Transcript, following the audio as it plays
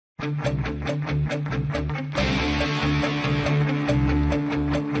If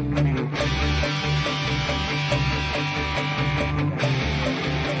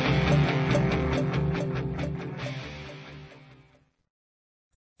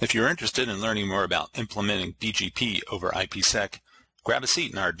you're interested in learning more about implementing BGP over IPsec, grab a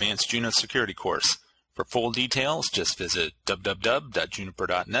seat in our Advanced Junos Security course. For full details, just visit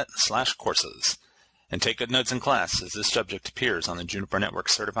www.juniper.net/courses. And take good notes in class, as this subject appears on the Juniper Network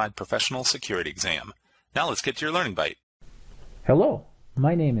Certified Professional Security Exam. Now let's get to your learning bite. Hello,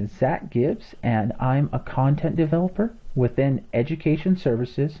 my name is Zach Gibbs, and I'm a content developer within Education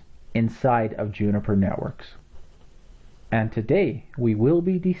Services inside of Juniper Networks. And today we will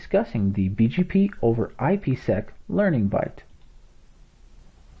be discussing the BGP over IPsec Learning Byte.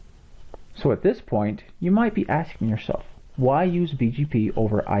 So at this point, you might be asking yourself, why use BGP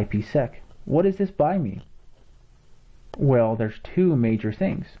over IPsec? What does this buy me? Well, there's two major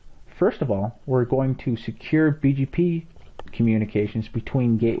things. First of all, we're going to secure BGP communications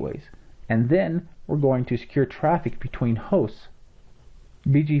between gateways, and then we're going to secure traffic between hosts.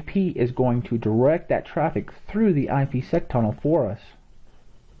 BGP is going to direct that traffic through the IPsec tunnel for us.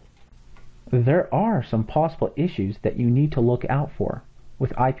 There are some possible issues that you need to look out for.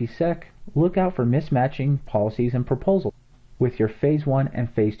 With IPsec, look out for mismatching policies and proposals with your Phase 1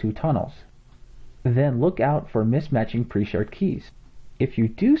 and Phase 2 tunnels. Then look out for mismatching pre-shared keys. If you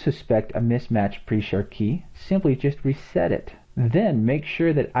do suspect a mismatched pre-shared key, simply just reset it. Then make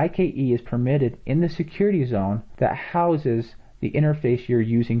sure that IKE is permitted in the security zone that houses the interface you're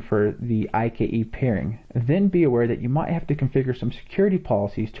using for the IKE pairing. Then be aware that you might have to configure some security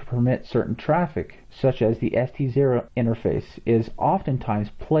policies to permit certain traffic, such as the ST0 interface is oftentimes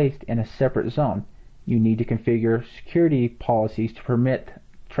placed in a separate zone. You need to configure security policies to permit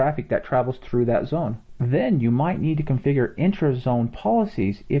traffic that travels through that zone. Then you might need to configure intra-zone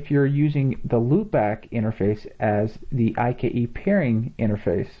policies if you're using the loopback interface as the IKE pairing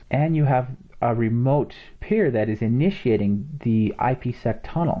interface, and you have a remote peer that is initiating the IPsec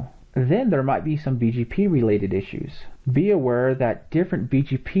tunnel. Then there might be some BGP related issues. Be aware that different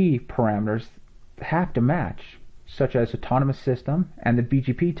BGP parameters have to match, such as autonomous system and the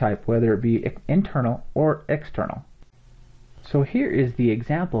BGP type, whether it be internal or external. So here is the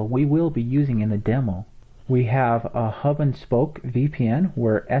example we will be using in the demo. We have a hub and spoke VPN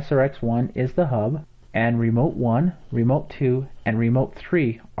where SRX1 is the hub, and Remote 1, Remote 2, and Remote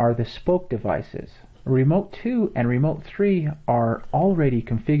 3 are the spoke devices. Remote 2 and Remote 3 are already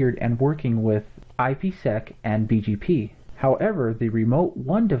configured and working with IPsec and BGP. However, the Remote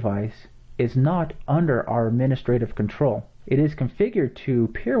 1 device is not under our administrative control. It is configured to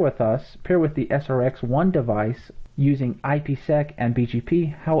pair with the SRX1 device using IPsec and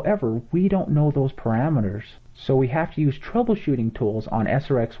BGP. However, we don't know those parameters. So we have to use troubleshooting tools on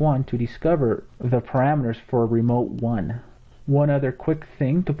SRX1 to discover the parameters for Remote 1. One other quick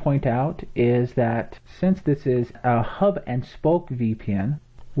thing to point out is that since this is a hub and spoke VPN,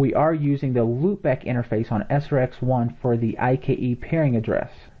 we are using the loopback interface on SRX1 for the IKE pairing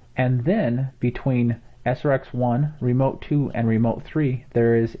address. And then between SRX1, Remote 2, and Remote 3,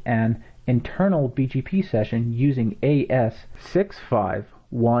 there is an internal BGP session using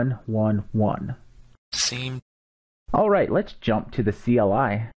AS65111. Alright, let's jump to the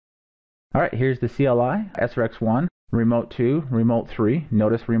CLI. Alright, here's the CLI, SRX1, Remote 2, Remote 3.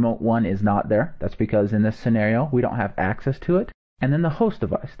 Notice Remote 1 is not there. That's because in this scenario we don't have access to it. And then the host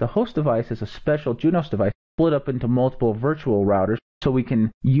device. The host device is a special Junos device split up into multiple virtual routers so we can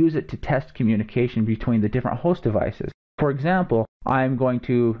use it to test communication between the different host devices. For example, I'm going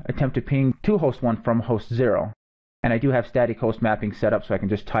to attempt to ping to host 1 from host 0. And I do have static host mapping set up so I can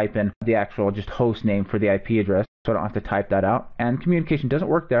just type in the actual just host name for the IP address, so I don't have to type that out. And communication doesn't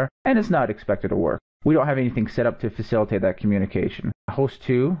work there, and it's not expected to work. We don't have anything set up to facilitate that communication. Host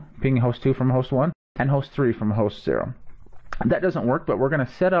 2, pinging host 2 from host 1, and host 3 from host 0. That doesn't work, but we're going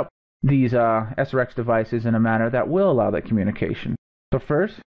to set up these SRX devices in a manner that will allow that communication. So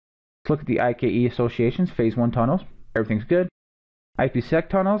first, let's look at the IKE associations, Phase 1 tunnels. Everything's good. IPsec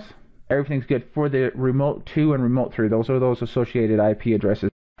tunnels. Everything's good for the Remote 2 and Remote 3. Those are those associated IP addresses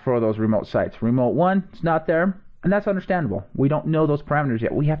for those remote sites. Remote 1 is not there, and that's understandable. We don't know those parameters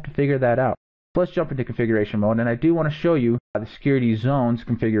yet. We have to figure that out. So let's jump into configuration mode, and I do want to show you the security zones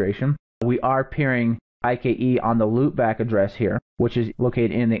configuration. We are pairing IKE on the loopback address here, which is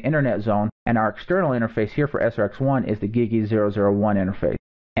located in the internet zone, and our external interface here for SRX1 is the GIGI001 interface.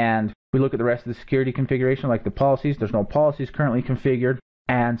 And we look at the rest of the security configuration, like the policies. There's no policies currently configured.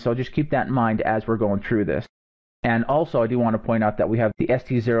 And so just keep that in mind as we're going through this. And also I do want to point out that we have the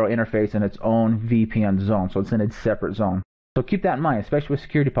ST0 interface in its own VPN zone, so it's in a separate zone. So keep that in mind, especially with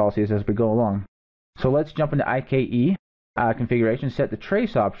security policies as we go along. So let's jump into IKE configuration, set the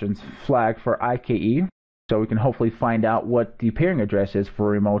trace options flag for IKE, so we can hopefully find out what the peering address is for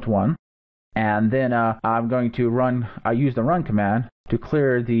remote 1. And then I'm going to use the run command to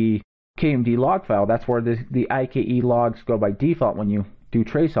clear the KMD log file. That's where the IKE logs go by default when you do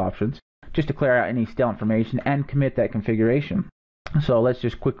trace options, just to clear out any stale information and commit that configuration. So let's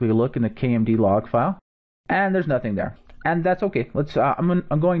just quickly look in the KMD log file, and there's nothing there. And that's okay.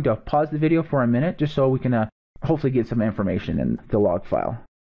 I'm going to pause the video for a minute just so we can hopefully get some information in the log file.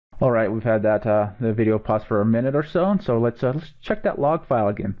 All right, we've had that the video pause for a minute or so, so let's check that log file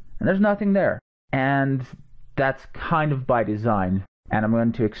again. And there's nothing there, and that's kind of by design. And I'm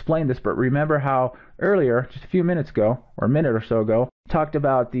going to explain this, but remember how earlier, just a few minutes ago, or a minute or so ago, talked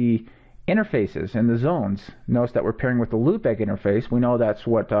about the interfaces and the zones. Notice that we're pairing with the loopback interface. We know that's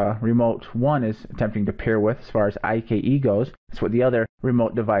what remote 1 is attempting to pair with as far as IKE goes. That's what the other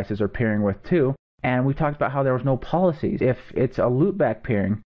remote devices are pairing with too. And we talked about how there was no policies. If it's a loopback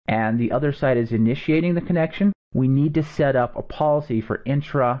pairing and the other side is initiating the connection, we need to set up a policy for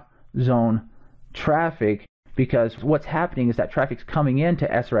intra-zone traffic, because what's happening is that traffic's coming into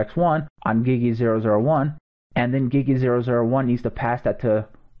SRX1 on GIGI 001, and then GIGI 001 needs to pass that to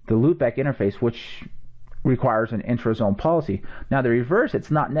the loopback interface, which requires an intra-zone policy. Now the reverse,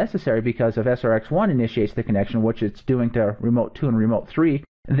 it's not necessary, because if SRX1 initiates the connection, which it's doing to remote 2 and remote 3,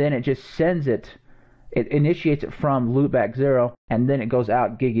 then it just sends it initiates it from loopback 0, and then it goes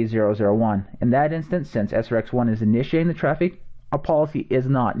out GIGI 001. In that instance, since SRX1 is initiating the traffic, a policy is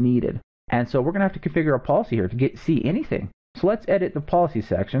not needed. And so we're going to have to configure a policy here to see anything. So let's edit the policy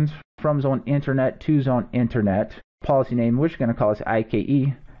sections from zone internet to zone internet. Policy name, we're going to call this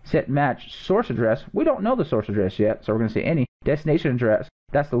IKE. Set match source address. We don't know the source address yet, so we're going to say any. Destination address,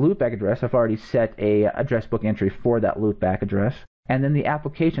 that's the loopback address. I've already set a address book entry for that loopback address. And then the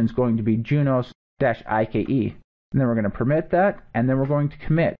application is going to be Junos-IKE. And then we're going to permit that, and then we're going to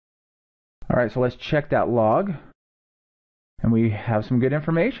commit. All right, so let's check that log. And we have some good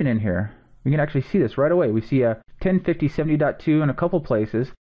information in here. We can actually see this right away. We see a 1050.70.2 in a couple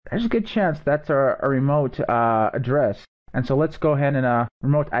places. There's a good chance that's our remote address. And so let's go ahead and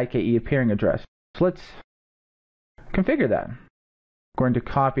remote IKE appearing address. So let's configure that. I'm going to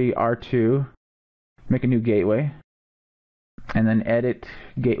copy R2, make a new gateway, and then edit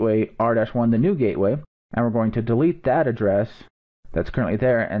gateway R-1, the new gateway. And we're going to delete that address that's currently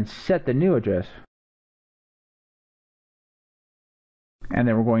there and set the new address. And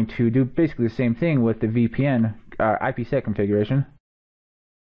then we're going to do basically the same thing with the VPN IPsec configuration.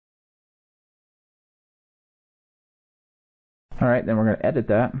 All right, then we're going to edit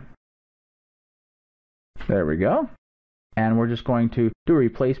that. There we go. And we're just going to do a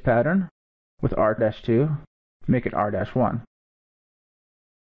replace pattern with R-2, make it R-1.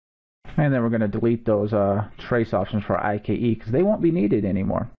 And then we're going to delete those trace options for IKE because they won't be needed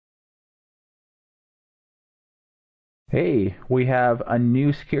anymore. Hey, we have a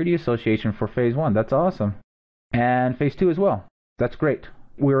new security association for phase 1. That's awesome. And phase 2 as well. That's great.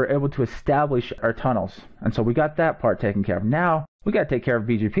 We were able to establish our tunnels. And so we got that part taken care of. Now, we got to take care of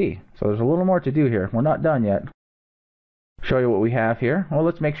BGP. So there's a little more to do here. We're not done yet. Show you what we have here. Well,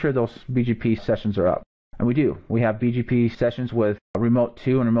 let's make sure those BGP sessions are up. And we do. We have BGP sessions with remote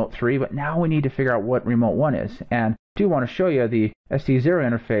 2 and remote 3, but now we need to figure out what remote 1 is. And I do want to show you the ST0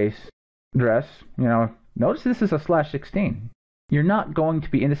 interface address. Notice this is a /16. You're not going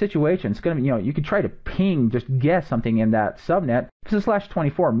to be in the situation. It's going to be, you could try to ping, just guess something in that subnet. If it's a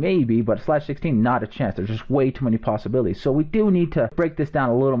 /24, maybe, but /16, not a chance. There's just way too many possibilities. So we do need to break this down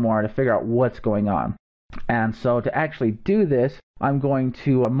a little more to figure out what's going on. And so to actually do this, I'm going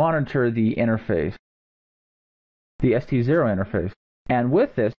to monitor the interface, the ST0 interface. And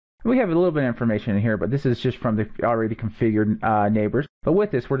with this, we have a little bit of information in here, but this is just from the already configured neighbors. But with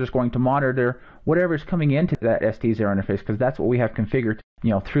this, we're just going to monitor whatever's coming into that ST0 interface, because that's what we have configured,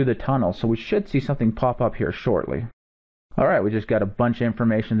 through the tunnel. So we should see something pop up here shortly. All right, we just got a bunch of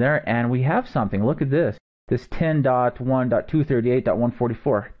information there, and we have something. Look at this. This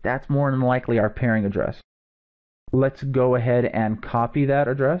 10.1.238.144. That's more than likely our pairing address. Let's go ahead and copy that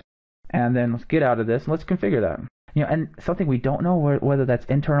address, and then let's get out of this and let's configure that. And something we don't know whether that's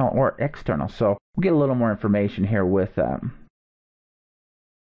internal or external. So we'll get a little more information here with that.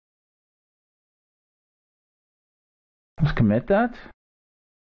 Let's commit that.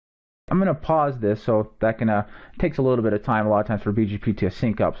 I'm going to pause this so that takes a little bit of time a lot of times for BGP to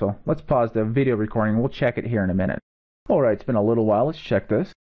sync up. So let's pause the video recording. We'll check it here in a minute. All right, it's been a little while. Let's check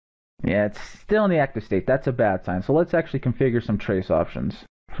this. Yeah, it's still in the active state. That's a bad sign. So let's actually configure some trace options.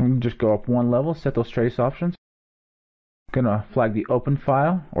 So we can just go up one level, set those trace options. going to flag the open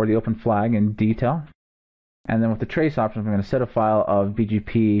file or the open flag in detail. And then with the trace option, I'm going to set a file of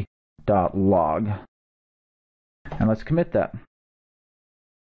bgp.log. And let's commit that.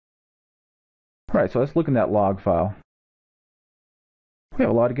 Alright, so let's look in that log file. We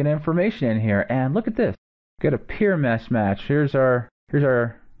have a lot of good information in here, and look at this. Got a peer mismatch. Here's our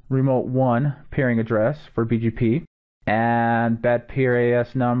remote 1 peering address for BGP, and bad peer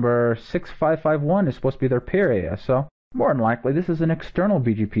AS number 6551 is supposed to be their peer AS, so more than likely this is an external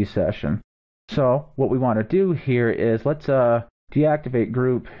BGP session. So what we want to do here is let's deactivate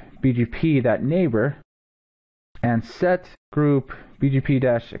group BGP, that neighbor, and set group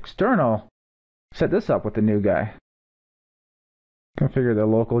BGP-external, set this up with the new guy. Configure the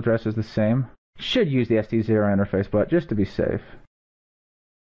local address is the same. Should use the SD0 interface, but just to be safe.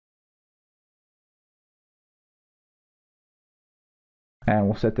 And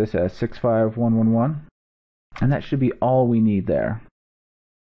we'll set this as 65111. And that should be all we need there.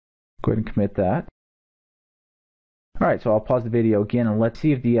 Go ahead and commit that. Alright, so I'll pause the video again and let's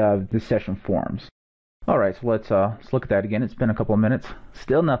see if the session forms. Alright, so let's look at that again. It's been a couple of minutes.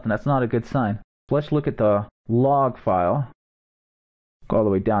 Still nothing. That's not a good sign. So let's look at the log file. Go all the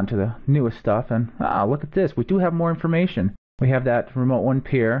way down to the newest stuff, and look at this. We do have more information. We have that remote 1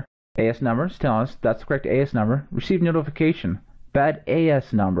 peer AS number. It's telling us that's the correct AS number. Received notification. Bad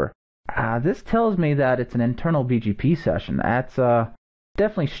AS number. This tells me that it's an internal BGP session. That's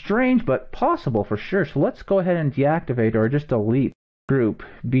definitely strange, but possible for sure. So let's go ahead and deactivate or just delete group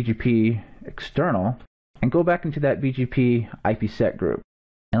BGP external and go back into that BGP IPsec group.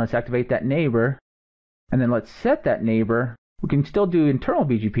 And let's activate that neighbor, and then let's set that neighbor. We can still do internal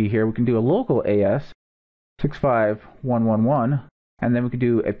BGP here. We can do a local AS 65111, and then we can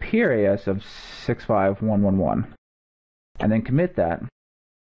do a peer AS of 65111, and then commit that.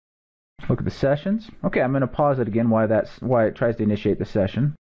 Look at the sessions. Okay, I'm going to pause it again. Why it tries to initiate the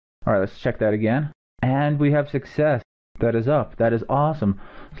session. All right, let's check that again, and we have success. That is up. That is awesome.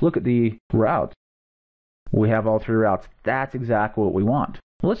 Let's look at the routes. We have all 3 routes. That's exactly what we want.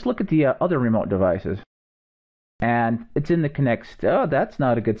 Let's look at the other remote devices. And it's in the connect. Oh, that's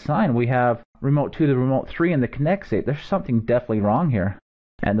not a good sign. We have remote 2 to remote 3 in the connect state. There's something definitely wrong here.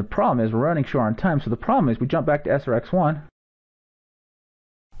 And the problem is we're running short on time. So the problem is we jump back to SRX1.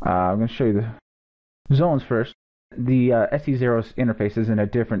 I'm going to show you the zones first. The SD0 interface is in a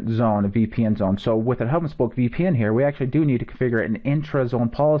different zone, a VPN zone. So with a hub and spoke VPN here, we actually do need to configure an intra-zone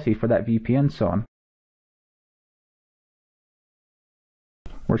policy for that VPN zone.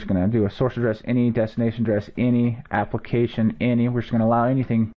 We're just going to do a source address any, destination address any, application any. We're just going to allow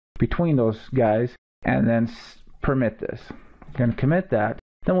anything between those guys and then permit this. Going to commit that.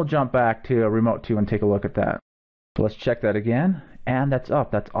 Then we'll jump back to remote 2 and take a look at that. So let's check that again. And that's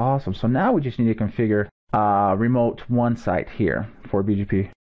up. That's awesome. So now we just need to configure remote 1 site here for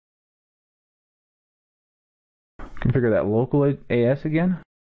BGP. Configure that local AS again.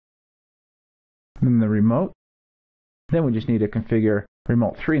 And the remote. Then we just need to configure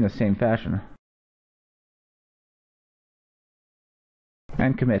remote 3 in the same fashion.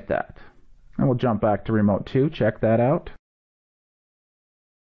 And commit that. And we'll jump back to remote 2, check that out.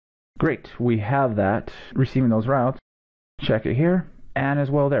 Great, we have that, receiving those routes. Check it here, and as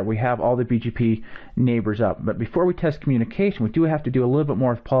well there, we have all the BGP neighbors up. But before we test communication, we do have to do a little bit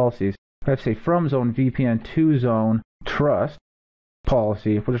more with policies. We have to say from zone VPN to zone trust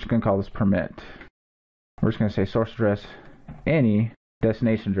policy. We're just going to call this permit. We're just going to say source address any,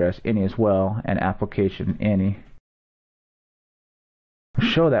 destination address any as well, and application any. We'll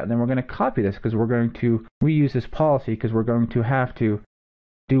show that, and then we're going to copy this because we're going to reuse this policy because we're going to have to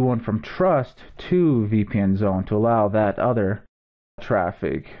do one from trust to VPN zone to allow that other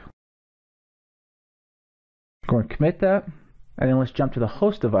traffic. Go and commit that, and then let's jump to the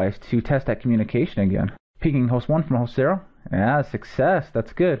host device to test that communication again. Pinging host 1 from host 0, yeah, success,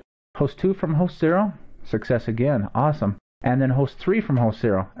 that's good. Host 2 from host 0, success again, awesome. And then host 3 from host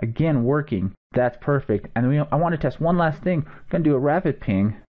 0, again working, that's perfect. And I want to test one last thing. I'm going to do a rapid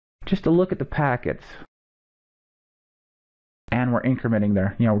ping just to look at the packets. And we're incrementing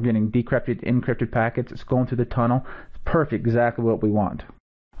there. You know, we're getting decrypted, encrypted packets. It's going through the tunnel. It's perfect, exactly what we want.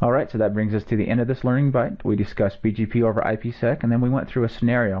 All right, so that brings us to the end of this learning byte. We discussed BGP over IPsec, and then we went through a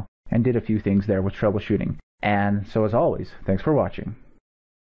scenario and did a few things there with troubleshooting. And so as always, thanks for watching.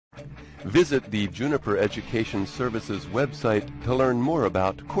 Visit the Juniper Education Services website to learn more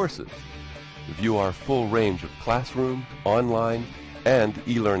about courses. View our full range of classroom, online, and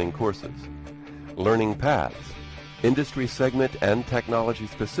e-learning courses. Learning paths, industry segment and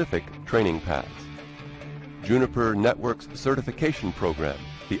technology-specific training paths. Juniper Network's certification program,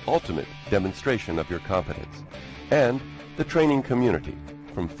 the ultimate demonstration of your competence. And The training community,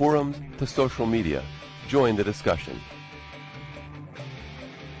 from forums to social media. Join the discussion.